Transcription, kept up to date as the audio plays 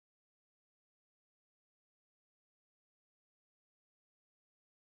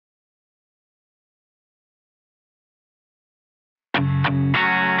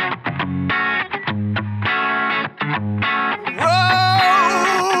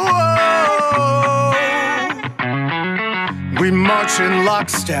We march in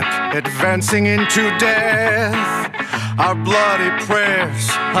lockstep, advancing into death. Our bloody prayers,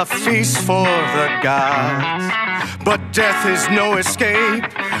 a feast for the gods. But death is no escape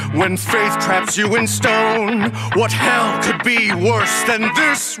when faith traps you in stone. What hell could be worse than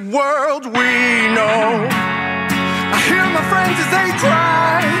this world we know? I hear my friends as they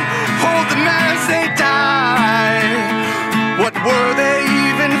cry, hold them as they die. What were they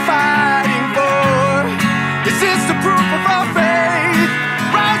even fighting for? Is this the proof of our faith,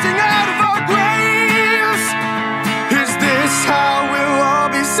 rising out of our graves? Is this how we'll all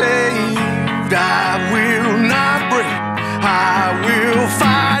be saved? I will not break, I will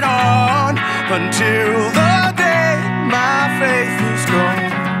fight on until the day my faith is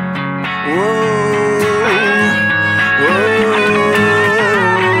gone. Whoa, whoa.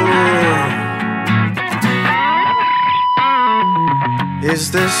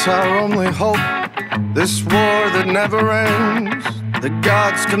 Is this our only hope? This war that never ends? The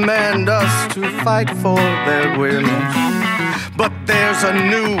gods command us to fight for their whims. But there's a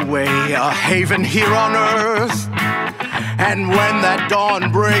new way, a haven here on earth. And when that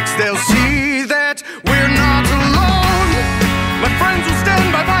dawn breaks, they'll see that we're not alone. My friends will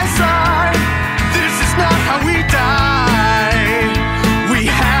stand by my side. This is not how we die.